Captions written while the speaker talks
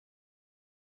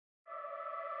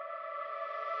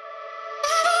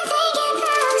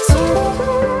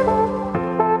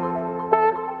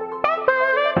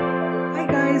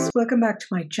welcome back to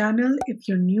my channel. If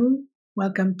you're new,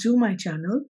 welcome to my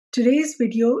channel. Today's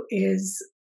video is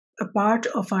a part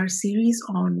of our series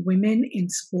on women in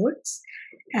sports,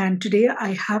 and today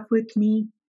I have with me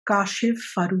Kashif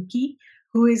Farooqui,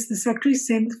 who is the Secretary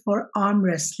Sindh for arm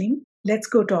wrestling. Let's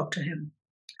go talk to him.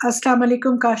 Assalamu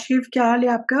alaikum Kashif, क्या हाल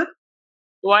है आपका?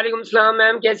 वालेकुम सलाम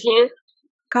ma'am, कैसी हैं?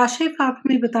 काशिफ, आप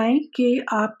हमें बताएं कि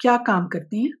आप क्या काम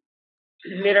करते हैं?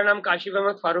 मेरा नाम काशिफ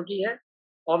अहमद फारूकी है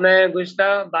और मैं गुज़श्ता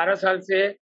 12 साल से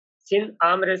सिंध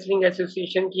आर्म रेसलिंग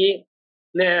एसोसिएशन की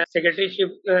मैं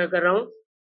सेक्रेटरीशिप कर रहा हूँ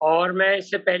और मैं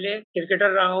इससे पहले क्रिकेटर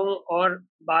रहा हूँ और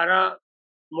 12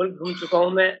 मुल्क घूम चुका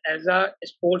हूँ मैं as a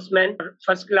sportsman.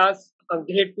 First class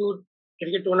grade 2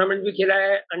 cricket tournament भी खेला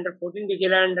है, अंडर 14 भी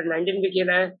खेला है, अंडर 19 भी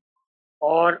खेला है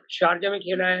और शारजा में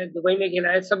खेला है, दुबई में खेला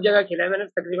है, सब जगह खेला है मैंने।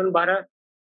 तकरीबन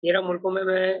 12-13 मुल्कों में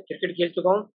मैं क्रिकेट खेल चुका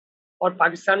हूँ और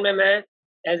पाकिस्तान में मैं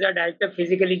as a director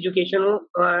physical education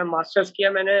हूँ। मास्टर्स किया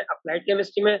मैंने अप्लाइड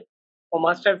केमिस्ट्री में और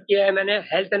मास्टर्स किया है मैंने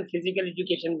हेल्थ एंड फिजिकल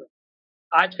एजुकेशन में।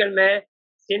 आजकल मैं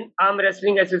सिंध आर्म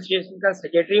रेसलिंग एसोसिएशन का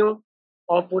सेक्रेटरी हूँ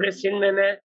और पूरे सिंध में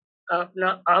मैं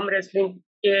अपना आर्म रेसलिंग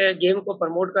के गेम को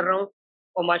प्रमोट कर रहा हूँ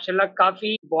और माशाल्लाह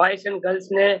काफ़ी बॉयज़ एंड गर्ल्स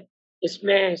ने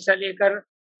इसमें हिस्सा लेकर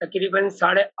तकरीबन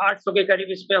 850 के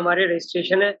करीब इसमें हमारे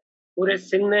रजिस्ट्रेशन है पूरे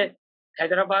सिंध में,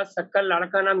 हैदराबाद, सक्कर,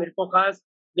 लाड़काना, मिरको खास,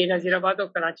 बेनज़ीराबाद और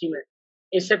कराची में।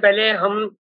 इससे पहले हम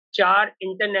 4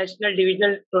 इंटरनेशनल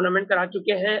डिविजनल टूर्नामेंट करा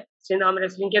चुके हैं सिंध आर्म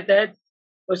रेसलिंग के तहत।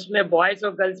 उसमें बॉयज़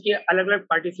और गर्ल्स की अलग अलग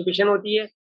पार्टिसिपेशन होती है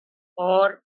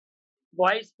और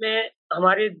बॉयज़ में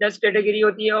हमारी 10 कैटेगरी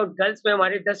होती है और गर्ल्स में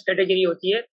हमारी 10 कैटेगरी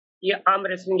होती है ये आर्म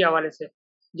रेसलिंग के हवाले से,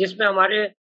 जिसमें हमारे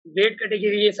वेट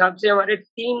कैटेगरी के हिसाब से हमारे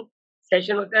 3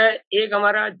 सेशन होता है। एक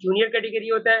हमारा जूनियर कैटेगरी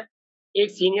होता है,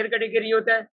 एक सीनियर कैटेगरी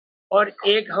होता है और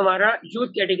एक हमारा यूथ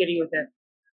कैटेगरी होता है।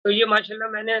 तो ये माशाल्लाह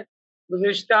मैंने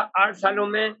गुज़श्ता 8 सालों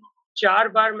में 4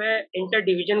 बार मैं इंटर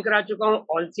डिवीजन करा चुका हूँ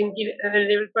ऑल सिंध की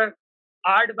लेवल पर,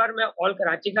 8 बार मैं ऑल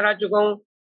कराची करा चुका हूँ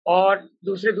और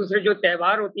दूसरे जो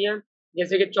त्यौहार होती हैं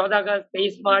जैसे कि 14 अगस्त,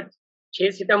 23 मार्च,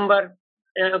 6 सितंबर,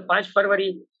 5 फरवरी,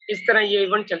 इस तरह ये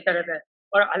इवेंट चलता रहता है।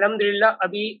 और अल्हम्दुलिल्लाह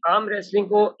अभी आर्म रेसलिंग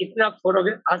को इतना फ़रोग़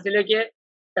हासिल है कि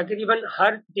तकरीबन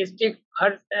हर डिस्ट्रिक्ट,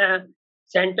 हर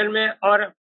सेंटर में और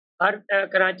हर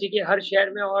कराची के हर शहर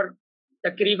में और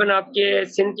तकरीबन आपके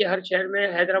सिंध के हर शहर में,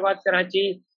 हैदराबाद, कराची,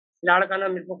 लाड़काना,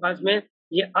 मिरको खास में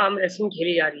ये आर्म रेसलिंग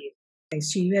खेली जा रही है।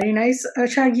 जी, वेरी नाइस।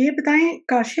 अच्छा, ये बताएं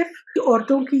काशिफ,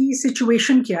 औरतों की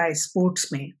सिचुएशन क्या है स्पोर्ट्स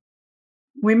में?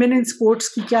 वुमेन इन स्पोर्ट्स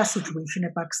की क्या सिचुएशन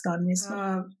है पाकिस्तान में?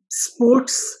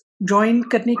 स्पोर्ट्स ज्वाइन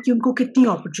करने की उनको कितनी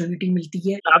अपॉर्चुनिटी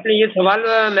मिलती है? आपने ये सवाल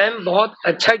मैम बहुत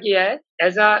अच्छा किया है।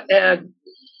 एज अ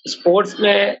स्पोर्ट्स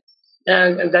में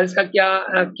गर्ल्स का क्या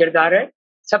किरदार है।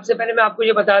 सबसे पहले मैं आपको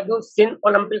ये बता दूं, सिंध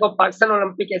ओलंपिक और पाकिस्तान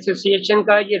ओलंपिक एसोसिएशन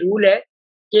का ये रूल है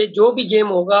कि जो भी गेम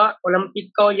होगा ओलंपिक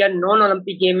का या नॉन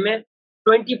ओलंपिक गेम में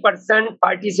 20%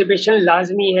 पार्टिसिपेशन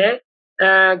लाजमी है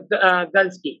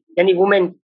गर्ल्स की, यानी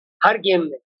वुमेन हर गेम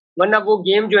में, वरना वो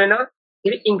गेम जो है ना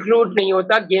फिर इंक्लूड नहीं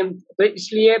होता गेम। तो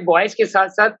इसलिए बॉयज़ के साथ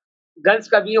साथ गर्ल्स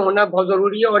का भी होना बहुत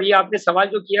ज़रूरी है। और ये आपने सवाल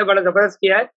जो किया है बड़ा ज़बरदस्त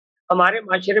किया है। हमारे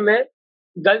माशरे में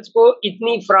गर्ल्स को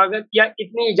इतनी फरागत या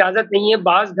इतनी इजाज़त नहीं है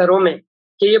बाज़ घरों में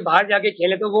कि ये बाहर जाके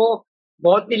खेलें, तो वो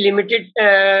बहुत ही लिमिटेड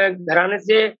घराने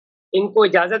से इनको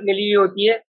इजाज़त मिली हुई होती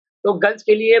है। तो गर्ल्स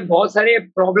के लिए बहुत सारे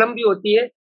प्रॉब्लम भी होती है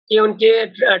कि उनके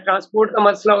ट्रांसपोर्ट का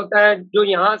मसला होता है, जो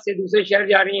यहाँ से दूसरे शहर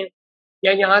जा रही हैं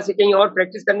या यहाँ से कहीं और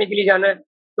प्रैक्टिस करने के लिए जाना है,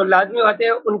 तो लाजमी बात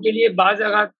है उनके लिए बाज़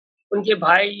अवक़ात उनके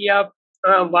भाई या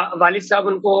वालिद साहब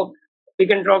उनको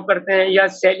पिक एंड ड्रॉप करते हैं या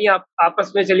सहेलियाँ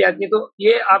आपस में चली जाती हैं। तो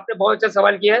ये आपने बहुत अच्छा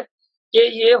सवाल किया है कि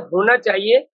ये होना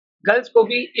चाहिए, गर्ल्स को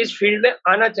भी इस फील्ड में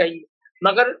आना चाहिए,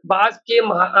 मगर बाज़ के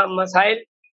मसाइल,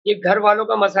 ये घर वालों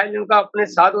का मसाइल उनका अपने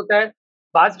साथ होता है।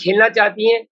 बाज़ खेलना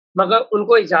चाहती हैं मगर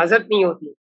उनको इजाज़त नहीं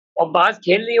होती और बाज़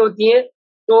खेल रही होती हैं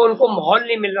तो उनको माहौल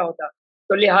नहीं मिल रहा होता।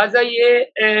 तो लिहाजा ये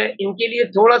इनके लिए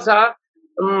थोड़ा-सा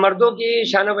मर्दों की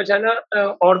शाना बशाना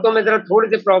औरतों में ज़रा थोड़ी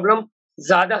सी प्रॉब्लम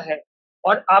ज़्यादा है।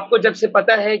 और आपको जब से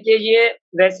पता है कि ये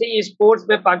वैसे ही स्पोर्ट्स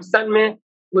में पाकिस्तान में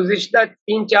गुज़िश्ता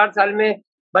 3-4 साल में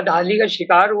बदहाली का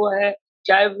शिकार हुआ है,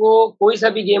 चाहे वो कोई सा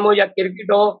भी गेम हो या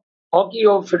क्रिकेट हो, हॉकी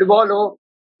हो, फुटबॉल हो।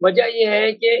 वजह ये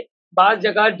है कि बाज़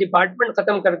जगह डिपार्टमेंट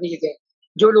ख़त्म कर दिए गए,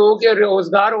 जो लोगों के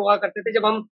रोज़गार हुआ करते थे। जब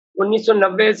हम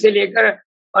 1990 से लेकर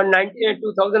और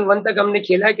 2001 तक हमने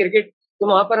खेला है क्रिकेट, तो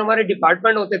वहाँ पर हमारे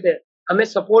डिपार्टमेंट होते थे, हमें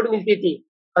सपोर्ट मिलती थी,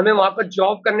 हमें वहाँ पर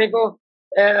जॉब करने को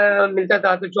मिलता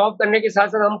था। तो जॉब करने के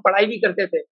साथ-साथ हम पढ़ाई भी करते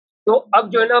थे। तो अब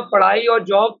जो है ना पढ़ाई और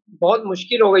जॉब बहुत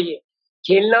मुश्किल हो गई है,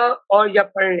 खेलना और या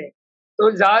पढ़ने। तो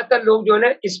ज़्यादातर लोग जो है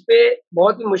ना इस पे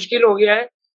बहुत ही मुश्किल हो गया है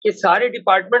कि सारे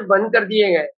डिपार्टमेंट बंद कर दिए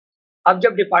गए। اب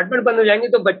جب ڈپارٹمنٹ بند ہو جائیں گے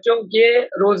تو بچوں کے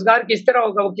روزگار کس طرح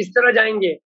ہوگا, وہ کس طرح جائیں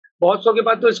گے؟ بہت سو کے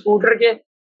پاس تو اسکوٹر کے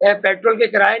پیٹرول کے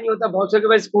کرایہ نہیں ہوتا, بہت سو کے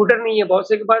پاس اسکوٹر نہیں ہے, بہت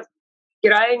سے کے پاس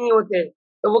کرایے نہیں ہوتے,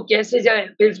 تو وہ کیسے جائیں؟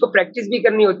 پھر اس کو پریکٹس بھی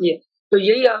کرنی ہوتی ہے. تو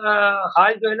یہی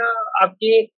حال جو ہے نا آپ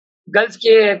کی گرلس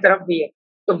کے طرف بھی ہے.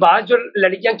 تو بعض جو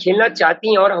لڑکیاں کھیلنا چاہتی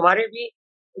ہیں, اور ہمارے بھی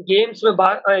گیمس میں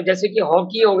جیسے کہ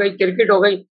ہاکی ہو گئی, کرکٹ ہو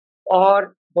گئی, اور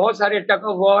بہت سارے tug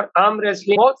of war, arm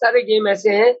wrestling, بہت سارے گیم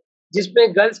ایسے ہیں جس میں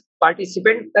گرلس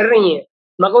پارٹیسپیٹ کر رہی ہیں,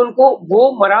 مگر ان کو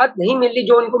وہ مراعات نہیں مل رہی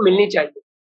جو ان کو ملنی چاہیے.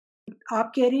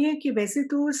 آپ کہہ رہی ہیں کہ ویسے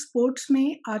تو اسپورٹس میں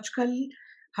آج کل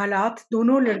حالات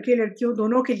دونوں لڑکے لڑکیوں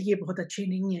دونوں کے لیے بہت اچھے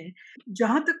نہیں ہیں.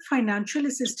 جہاں تک فائنینشیل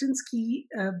اسسٹنس کی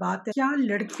بات ہے, کیا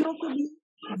لڑکیوں کو بھی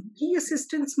کی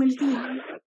اسسٹنس ملتی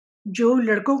ہے جو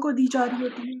لڑکوں کو دی جا رہی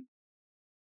ہوتی ہے؟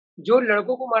 جو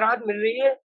لڑکوں کو مراعات مل رہی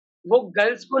ہے وہ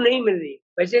گرلس کو نہیں مل رہی.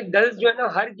 ویسے گرلس جو ہے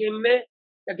نا ہر گیم میں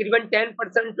تقریباً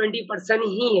 10% 20%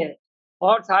 ہی ہے,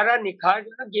 اور سارا نکھار جو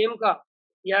ہے نا گیم کا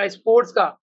یا اسپورٹس کا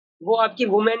وہ آپ کی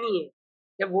وومین ہی ہے.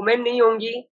 جب وومین نہیں ہوں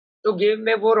گی تو گیم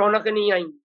میں وہ رونق نہیں آئیں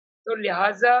گی. تو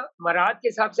لہٰذا مراعات کے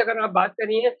حساب سے اگر آپ بات کر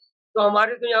رہی ہیں تو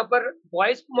ہمارے تو یہاں پر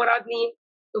بوائز کو مراعات نہیں ہے,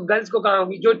 تو گرلس کو کہاں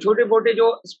ہوگی؟ جو چھوٹے موٹے جو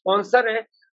اسپانسر ہیں,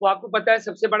 وہ آپ کو پتا ہے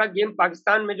سب سے بڑا گیم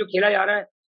پاکستان میں جو کھیلا جا رہا ہے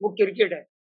وہ کرکٹ ہے.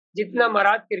 جتنا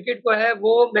مراعات کرکٹ کو ہے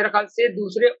وہ میرے خیال سے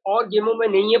دوسرے اور گیموں میں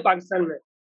نہیں ہے پاکستان میں.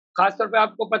 خاص طور پہ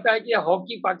آپ کو پتا ہے کہ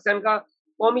ہاکی پاکستان کا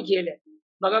قومی کھیل ہے,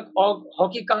 مگر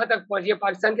ہاکی کہاں تک پہنچی ہے؟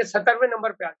 پاکستان کے 70ویں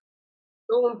نمبر پہ آ.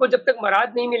 تو ان کو جب تک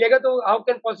مراعات نہیں ملے گا تو how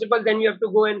can possible then you have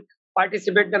to go and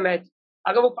participate the match.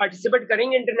 اگر وہ پارٹیسپیٹ کریں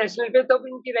گے انٹرنیشنل پہ تو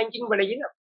ان کی رینکنگ بڑھے گی نا.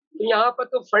 تو یہاں پر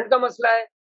تو فنڈ کا مسئلہ ہے.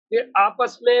 پھر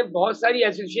آپس میں بہت ساری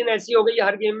ایسوسیشن ایسی ہو گئی ہے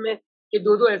ہر گیم میں کہ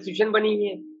دو دو ایسوسیشن بنی ہوئی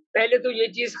ہیں. پہلے تو یہ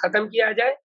چیز ختم کیا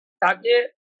جائے تاکہ,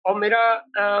 اور میرا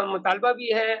مطالبہ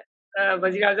بھی ہے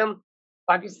وزیر اعظم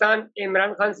پاکستان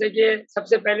عمران خان سے کہ سب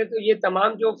سے پہلے تو یہ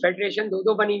تمام جو فیڈریشن دو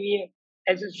دو بنی ہوئی ہے,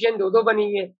 ایسوسیشن دو دو بنی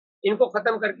ہوئی ہے, ان کو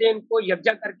ختم کر کے ان کو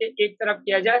یکجا کر کے ایک طرف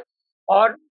کیا جائے. اور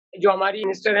جو ہماری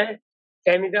منسٹر ہیں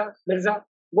فہمیدہ مرزا,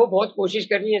 وہ بہت کوشش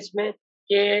کر رہی ہے اس میں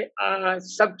کہ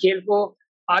سب کھیل کو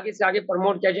آگے سے آگے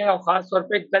پروموٹ کیا جائے, اور خاص طور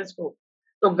پہ گرلس کو.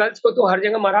 تو گرلس کو تو ہر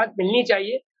جگہ مراعات ملنی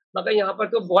چاہیے, مگر یہاں پر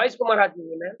تو بوائز کو مراعات نہیں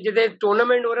ملنا ہے. جیسے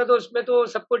ٹورنامنٹ ہو رہا ہے تو اس میں تو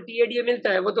سب کو ٹی اے ڈی اے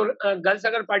ملتا ہے, وہ تو گرلس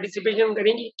اگر پارٹیسپیشن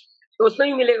کریں گی تو اس میں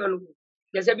ہی ملے گا ان کو.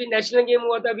 جیسے ابھی نیشنل گیم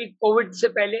ہوا تھا ابھی کووڈ سے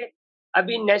پہلے,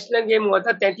 ابھی نیشنل گیم ہوا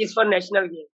تھا 33واں نیشنل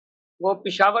گیم, وہ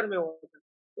پشاور میں ہوا تھا.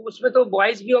 تو اس میں تو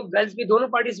بوائز بھی اور گرلس بھی دونوں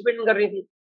پارٹیسپیٹ کر رہی تھی.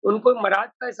 ان کو مراعات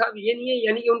کا حساب یہ نہیں ہے,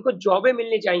 یعنی کہ ان کو جابیں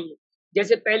ملنی چاہیے.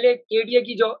 جیسے پہلے کے ڈی اے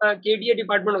کی جو کے ڈی اے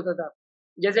ڈپارٹمنٹ ہوتا تھا,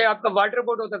 جیسے آپ کا واٹر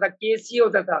بورڈ ہوتا تھا, کے سی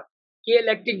ہوتا تھا, کے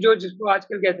الیکٹرک جو جس کو آج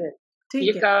کل کہتے ہیں.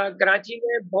 یہ کراچی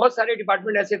میں بہت سارے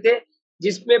ڈپارٹمنٹ ایسے تھے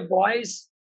جس میں بوائز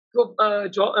کو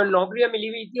نوکریاں ملی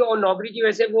ہوئی تھی, اور نوکری کی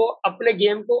وجہ سے وہ اپنے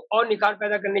گیم کو اور نکھار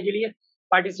پیدا کرنے کے لیے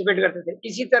پارٹیسپیٹ کرتے تھے.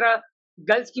 اسی طرح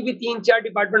گرلس کی بھی 3-4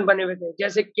 ڈپارٹمنٹ بنے ہوئے تھے,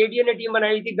 جیسے کے ڈی اے نے ٹیم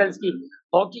بنائی تھی گرلس کی,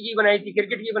 ہاکی کی بنائی تھی,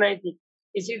 کرکٹ کی بنائی تھی,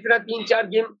 اسی طرح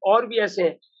 3-4 گیم اور بھی ایسے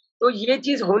ہیں. تو یہ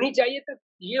چیز ہونی چاہیے,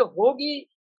 تب یہ ہوگی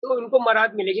تو ان کو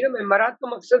مراعات ملے گی نا. مراعات کا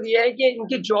مقصد یہ ہے کہ ان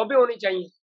کی جابیں ہونی چاہیے,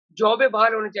 جابیں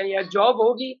بحال ہونی چاہیے. جاب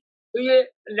ہوگی تو یہ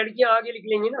لڑکیاں آگے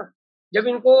نکلیں گی نا. جب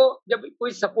ان کو جب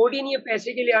کوئی سپورٹ ہی نہیں ہے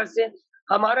پیسے کے لحاظ سے.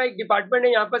 ہمارا ایک ڈپارٹمنٹ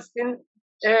ہے یہاں پر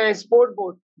سندھ اسپورٹ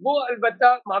بورڈ, وہ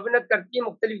البتہ معاونت کرتی ہے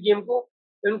مختلف گیم کو,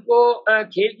 ان کو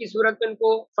کھیل کی صورت میں ان کو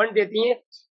فنڈ دیتی ہیں,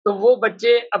 تو وہ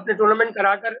بچے اپنے ٹورنامنٹ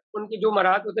کرا کر ان کی جو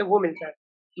مراعات ہوتے ہیں وہ ملتا ہے.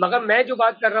 مگر میں جو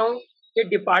بات کر رہا ہوں کہ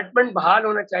ڈپارٹمنٹ بحال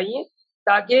ہونا چاہیے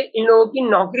تاکہ ان لوگوں کی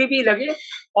نوکری بھی لگے,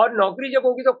 اور نوکری جب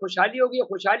ہوگی تو خوشحالی ہوگی, اور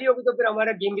خوشحالی ہوگی تو پھر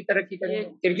ہمارا گیم بھی ترقی کرے.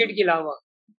 کرکٹ کے علاوہ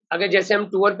اگر جیسے ہم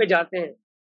ٹور پہ جاتے ہیں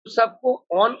تو سب کو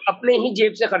اپنے ہی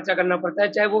جیب سے خرچہ کرنا پڑتا ہے,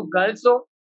 چاہے وہ گرلس ہو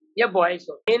یا بوائز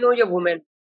ہو, مین ہو یا وومین.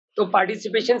 تو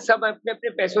پارٹیسپیشن سب اپنے اپنے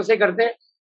پیسوں سے کرتے ہیں.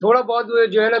 تھوڑا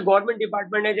بہت جو ہے نا گورنمنٹ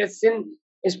ڈپارٹمنٹ ہے جیسے سندھ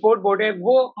اسپورٹ بورڈ ہے,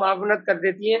 وہ معاونت کر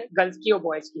دیتی ہے گرلس کی اور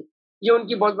بوائز کی. یہ ان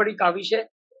کی بہت بڑی کاوش ہے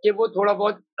کہ وہ تھوڑا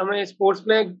بہت ہمیں اسپورٹس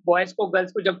میں بوائز کو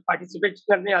گرلس کو جب پارٹیسپیٹ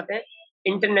کرنے آتے ہیں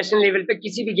انٹرنیشنل لیول پہ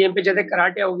کسی بھی گیم پہ, جیسے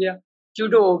کراٹے ہو گیا,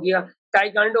 جوڈو ہو گیا,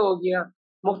 تائیکانڈو ہو گیا,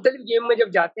 مختلف گیم میں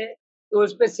جب جاتے ہیں تو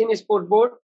اس میں سندھ اسپورٹ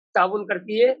بورڈ تعاون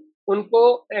کرتی ہے. ان کو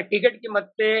ٹکٹ کی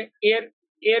مت پہ,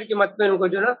 ایئر کی مت پہ ان کو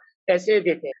جو نا پیسے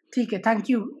دیتے ہیں. ٹھیک ہے, thank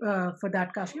you for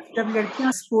that Kashif. جب لڑکیاں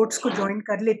اسپورٹس کو جوائن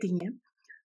کر لیتی ہیں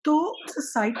تو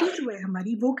سوسائٹی جو ہے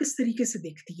ہماری وہ کس طریقے سے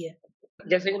دیکھتی ہے؟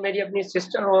 جیسے کہ میری اپنی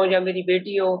سسٹر ہو یا میری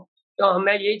بیٹی ہو, تو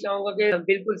میں یہی چاہوں گا کہ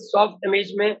بالکل سافٹ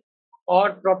امیج میں اور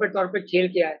پراپر طور پہ کھیل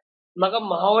کے آئے. مگر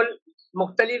ماحول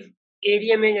مختلف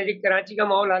ایریا میں, جیسے کراچی کا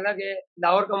ماحول الگ ہے,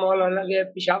 لاہور کا ماحول الگ ہے,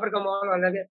 پشاور کا ماحول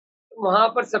الگ ہے, وہاں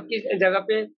پر سب کی جگہ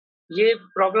پہ یہ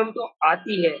پرابلم تو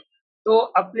آتی ہے. تو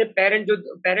اپنے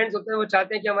پیرنٹس ہوتے ہیں وہ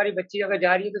چاہتے ہیں کہ ہماری بچی اگر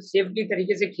جا رہی ہے تو سیفٹی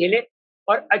طریقے سے کھیلے,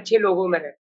 और अच्छे लोगों में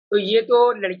रहे। तो ये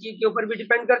तो लड़की के ऊपर भी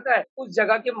डिपेंड करता है, उस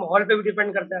जगह के माहौल पे भी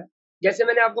डिपेंड करता है। जैसे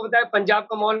मैंने आपको बताया पंजाब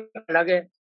का माहौल अलग है,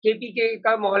 केपीके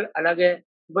का माहौल अलग है,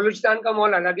 बलूचिस्तान का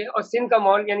माहौल अलग है और सिंध का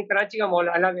माहौल यानी कराची का माहौल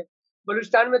अलग है।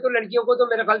 बलूचिस्तान में तो लड़कियों को तो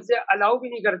मेरे ख्याल से अलाउ भी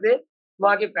नहीं करते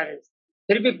वहाँ के पेरेंट्स।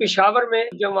 फिर भी पेशावर में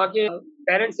जो वहाँ के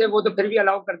पेरेंट्स हैं वो तो फिर भी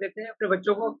अलाउ कर देते हैं अपने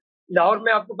बच्चों को। लाहौर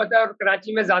में आपको पता है और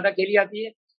कराची में ज़्यादा खेली जाती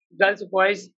है, गर्ल्स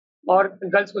बॉयज़ और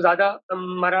गर्ल्स को ज़्यादा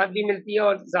मराद भी मिलती है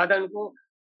और ज़्यादा उनको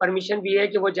परमिशन भी है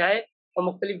कि वो जाएँ और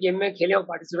मुख्तलिफ गेम में खेलें और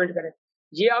पार्टिसिपेट करें।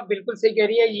 ये आप बिल्कुल सही कह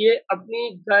रही हैं, ये अपनी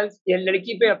गर्ल्स या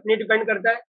लड़की पे अपनी डिपेंड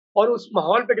करता है और उस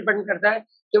माहौल पे डिपेंड करता है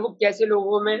कि वो कैसे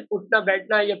लोगों में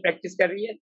उठना-बैठना या प्रैक्टिस कर रही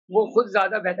है, वो खुद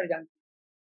ज़्यादा बेहतर जानती है।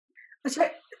 अच्छा,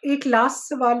 एक लास्ट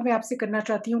सवाल मैं आपसे करना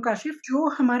चाहती हूँ काशिफ, जो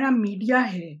हमारा मीडिया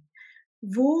है,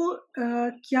 वो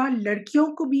क्या लड़कियों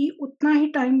को भी उतना ही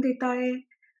टाइम देता है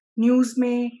न्यूज़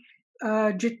में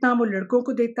जितना वो लड़कों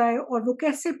को देता है, और वो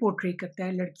कैसे पोर्ट्रे करता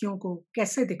है लड़कियों को,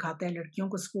 कैसे दिखाता है लड़कियों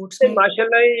को स्पोर्ट्स में?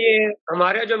 माशाल्लाह ये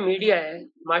हमारा जो मीडिया है,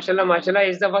 माशाल्लाह माशाल्लाह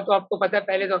इस दफ़ा तो आपको पता है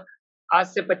पहले तो आज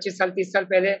से 25 साल 30 साल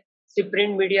पहले सिर्फ़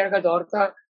प्रिंट मीडिया का दौर था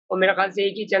और मेरे ख़्याल से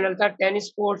एक ही चैनल था, टेनिस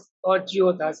स्पोर्ट्स और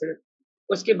जियो था सिर्फ़।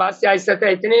 उसके बाद से आहिस्ता-आहिस्ता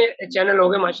इतने चैनल हो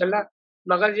गए माशाल्लाह,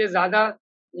 मगर ये ज़्यादा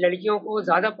लड़कियों को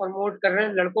ज़्यादा प्रमोट कर रहे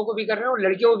हैं, लड़कों को भी कर रहे हैं और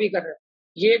लड़कियों को भी कर रहे हैं।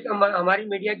 ये एक हमारी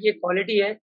मीडिया की एक क्वालिटी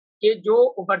है कि जो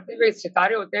उभरते हुए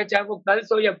सितारे होते हैं, चाहे वो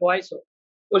गर्ल्स हो या बॉयज़ हो,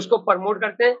 उसको प्रमोट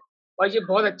करते हैं और ये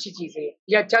बहुत अच्छी चीज़ है।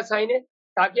 ये अच्छा साइन है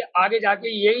ताकि आगे जाके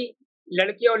यही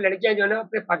लड़के और लड़कियाँ जो है ना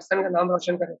अपने पाकिस्तान का नाम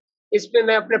रोशन करें। इस पे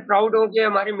मैं अपने प्राउड हूँ कि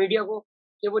हमारे मीडिया को,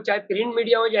 कि वो चाहे प्रिंट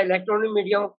मीडिया हो या इलेक्ट्रॉनिक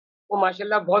मीडिया हो, वो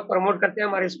माशाल्लाह बहुत प्रमोट करते हैं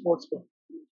हमारे स्पोर्ट्स को।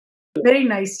 Very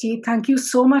nice ji, thank you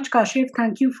so much Kashif,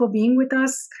 thank you for being with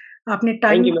us. आपने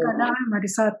टाइम थैंक यू निकाला मैम। है हमारे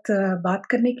साथ बात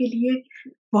करने के लिए,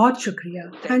 बहुत शुक्रिया।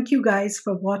 Thank you guys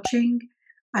for watching.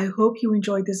 I hope you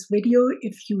enjoyed this video.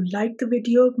 If you liked the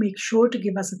video, make sure to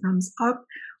give us a thumbs up.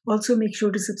 Also, make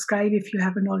sure to subscribe if you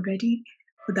haven't already.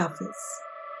 Khudafis.